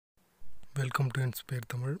Welcome to inspire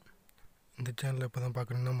Tamil. இந்த சேனலை இப்போ தான்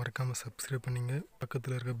பார்க்கணுன்னா மறக்காமல் சப்ஸ்கிரைப் பண்ணிங்க.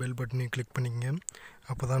 பக்கத்தில் இருக்க பெல் பட்டனையும் கிளிக் பண்ணிங்க.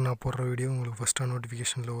 அப்போ தான் நான் போடுற வீடியோ உங்களுக்கு ஃபஸ்ட்டாக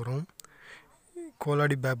நோட்டிஃபிகேஷனில் வரும்.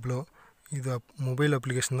 kolotibablo இது மொபைல்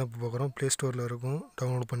அப்ளிகேஷன் தான் இப்போ பார்க்குறோம். ப்ளே ஸ்டோரில் இருக்கும்,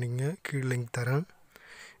 டவுன்லோட் பண்ணிங்க. கீழே லிங்க் தரேன்.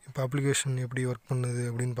 இப்போ அப்ளிகேஷன் எப்படி ஒர்க் பண்ணுது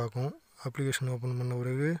அப்படின்னு பார்ப்போம். அப்ளிகேஷன் ஓப்பன் பண்ண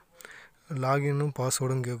பிறகு லாகின்னும்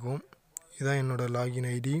பாஸ்வேர்டும் கேட்கும். இதுதான் என்னோடய லாகின்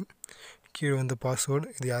ஐடி. கீழே வந்து பாஸ்வேர்டு.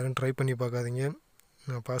 இது யாரும் ட்ரை பண்ணி பார்க்காதீங்க.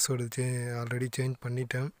 நான் பாஸ்வேர்டு ஆல்ரெடி சேஞ்ச்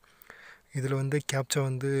பண்ணிட்டேன். இதில் வந்து கேப்ச்சா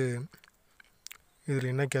வந்து இதில்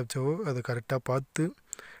என்ன கேப்ச்சாவோ அதை கரெக்டாக பார்த்து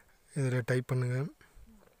இதில் டைப் பண்ணுங்கள்.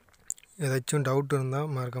 ஏதாச்சும் டவுட் இருந்தால்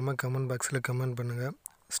மறக்காமல் கமெண்ட் பாக்ஸில் கமெண்ட் பண்ணுங்கள்.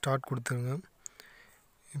 ஸ்டார்ட் கொடுத்துருங்க.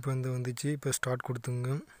 இப்போ வந்துச்சு. இப்போ ஸ்டார்ட்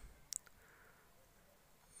கொடுத்துங்க.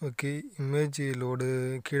 ஓகே, இமேஜ் லோடு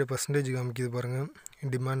கீழே பர்சன்டேஜ் காமிக்குது பாருங்கள்.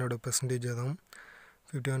 டிமாண்டோட பர்சன்டேஜ் அதான்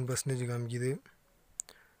 51% காமிக்குது.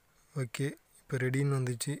 ஓகே, இப்போ ரெடின்னு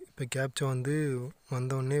வந்துச்சு. இப்போ கேப்ச்சா வந்து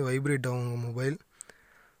வந்தோடனே வைப்ரேட் ஆகும் உங்கள் மொபைல்.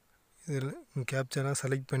 இதில் கேப்ச்சாலாம்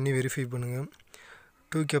செலக்ட் பண்ணி வெரிஃபை பண்ணுங்கள்.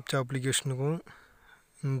 2 கேப்ச்சா அப்ளிகேஷனுக்கும்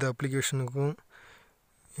இந்த அப்ளிகேஷனுக்கும்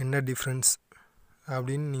என்ன டிஃப்ரென்ஸ்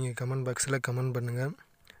அப்படின்னு நீங்கள் கமெண்ட் பாக்ஸில் கமெண்ட் பண்ணுங்கள்.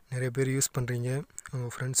 நிறைய பேர் யூஸ் பண்ணுறீங்க,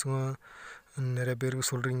 உங்கள் ஃப்ரெண்ட்ஸுக்கும் நிறைய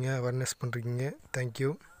பேருக்கு சொல்கிறீங்க, அவேர்னஸ் பண்ணுறீங்க. தேங்க்யூ.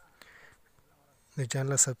 இந்த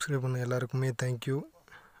சேனலை சப்ஸ்கிரைப் பண்ண எல்லாருக்குமே தேங்க்யூ.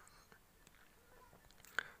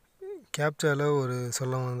 கேப்ச்சாவில் ஒரு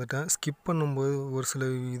சொல்ல வந்துட்டேன். ஸ்கிப் பண்ணும்போது ஒரு சில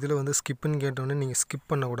இதில் வந்து ஸ்கிப்புன்னு கேட்டோடனே நீங்கள் ஸ்கிப்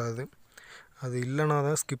பண்ணக்கூடாது. அது இல்லைனா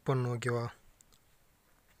தான் ஸ்கிப் பண்ணணும். ஓகேவா?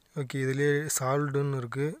 ஓகே, இதிலே சால்வ்டுன்னு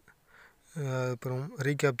இருக்குது. அப்புறம்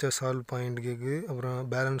ரீகேப்ச்சா சால்வ் பாயிண்ட் கேட்குது. அப்புறம்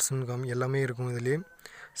பேலன்ஸுன்னு எல்லாமே இருக்கும். இதிலே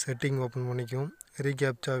செட்டிங் ஓப்பன் பண்ணிக்கும்.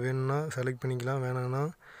 ரீகேப்ச்சா வேணும்னா செலக்ட் பண்ணிக்கலாம், வேணான்னா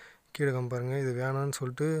கீழே பாருங்கள். இது வேணான்னு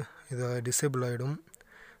சொல்லிட்டு இதை டிசேபிள் ஆகிடும்.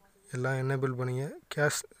 எல்லாம் எனேபிள் பண்ணிங்க.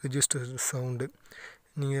 கேஷ் ரிஜிஸ்டர் சவுண்டு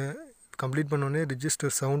நீங்கள் கம்ப்ளீட் பண்ணோடனே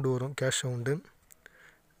ரிஜிஸ்டர் சவுண்டு வரும், கேஷ் சவுண்டு.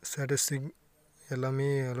 ஸ்டாட்டிஸ்டிக் எல்லாமே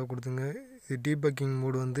அளவு கொடுத்துங்க. இது டீபக்கிங்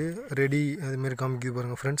மோடு வந்து ரெடி அதுமாரி காமிக்குது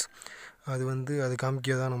பாருங்கள் ஃப்ரெண்ட்ஸ். அது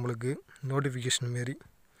காமிக்கதான் நம்மளுக்கு நோட்டிஃபிகேஷன் மாரி.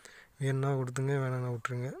 வேணுன்னா கொடுத்துங்க, வேணான்னா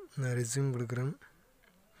விட்ருங்க. நான் ரெஸ்யூம் கொடுக்குறேன்.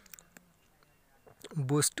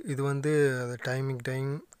 பூஸ்ட் இது வந்து அது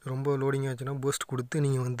டைம் ரொம்ப லோடிங் ஆச்சுன்னா பூஸ்ட் கொடுத்து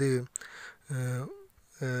நீங்கள் வந்து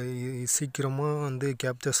சீக்கிரமாக வந்து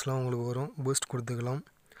கேப்ச்சர்ஸ்லாம் உங்களுக்கு வரும். பூஸ்ட் கொடுத்துக்கலாம்.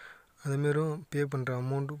 அதுமாரியும் பே பண்ணுற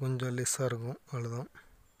அமௌண்ட்டு கொஞ்சம் லெஸ்ஸாக இருக்கும், அவ்வளோதான்.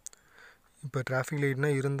 இப்போ டிராஃபிக்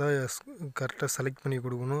லைட்னால் இருந்தால் கரெக்டாக செலக்ட் பண்ணி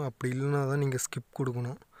கொடுக்கணும். அப்படி இல்லைனா தான் நீங்கள் ஸ்கிப்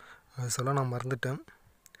கொடுக்கணும். அது சொல்ல நான் மறந்துட்டேன்.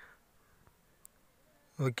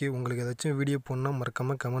 ஓகே, உங்களுக்கு ஏதாச்சும் வீடியோ போடணுன்னா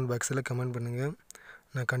மறக்காமல் கமெண்ட் பாக்ஸில் கமெண்ட் பண்ணுங்கள்.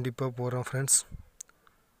 நான் கண்டிப்பாக போடுறேன் ஃப்ரெண்ட்ஸ்.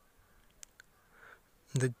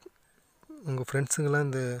 உங்கள் ஃப்ரெண்ட்ஸுங்கெல்லாம்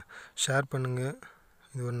இந்த ஷேர் பண்ணுங்கள்.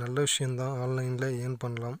 இது ஒரு நல்ல விஷயந்தான். ஆன்லைனில் ஏர்ன்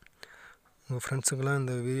பண்ணலாம். உங்கள் ஃப்ரெண்ட்ஸுக்கெல்லாம்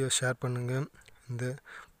இந்த வீடியோ ஷேர் பண்ணுங்கள்.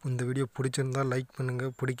 இந்த வீடியோ பிடிச்சிருந்தால் லைக்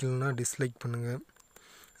பண்ணுங்கள், பிடிக்கலனா டிஸ்லைக் பண்ணுங்கள்.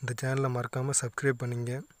 இந்த சேனலை மறக்காமல் சப்ஸ்கிரைப்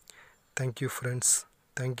பண்ணிங்க. Thank you friends.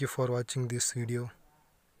 தேங்க்யூ ஃபார் வாட்சிங் திஸ் வீடியோ.